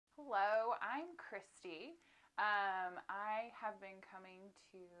Hello, I'm Christy. I have been coming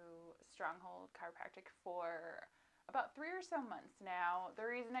to Stronghold Chiropractic for about 3 or so months now. The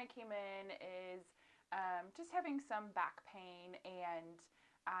reason I came in is just having some back pain, and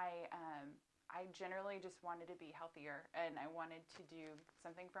I generally just wanted to be healthier, and I wanted to do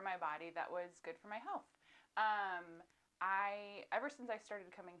something for my body that was good for my health. I ever since I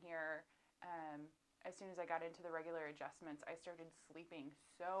started coming here. As soon as I got into the regular adjustments, I started sleeping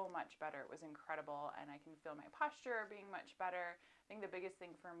so much better. It was incredible, and I can feel my posture being much better. I think the biggest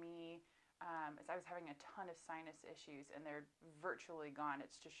thing for me is I was having a ton of sinus issues, and they're virtually gone.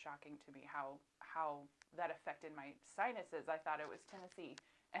 It's just shocking to me how that affected my sinuses. I thought it was Tennessee,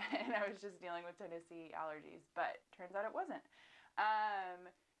 and I was just dealing with Tennessee allergies, but turns out it wasn't.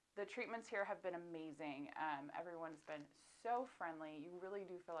 The treatments here have been amazing. Everyone's been so friendly. You really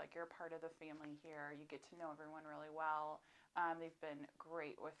do feel like you're a part of the family here. You get to know everyone really well. They've been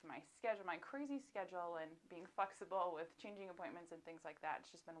great with my schedule, my crazy schedule, and being flexible with changing appointments and things like that. It's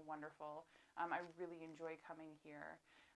just been wonderful. I really enjoy coming here.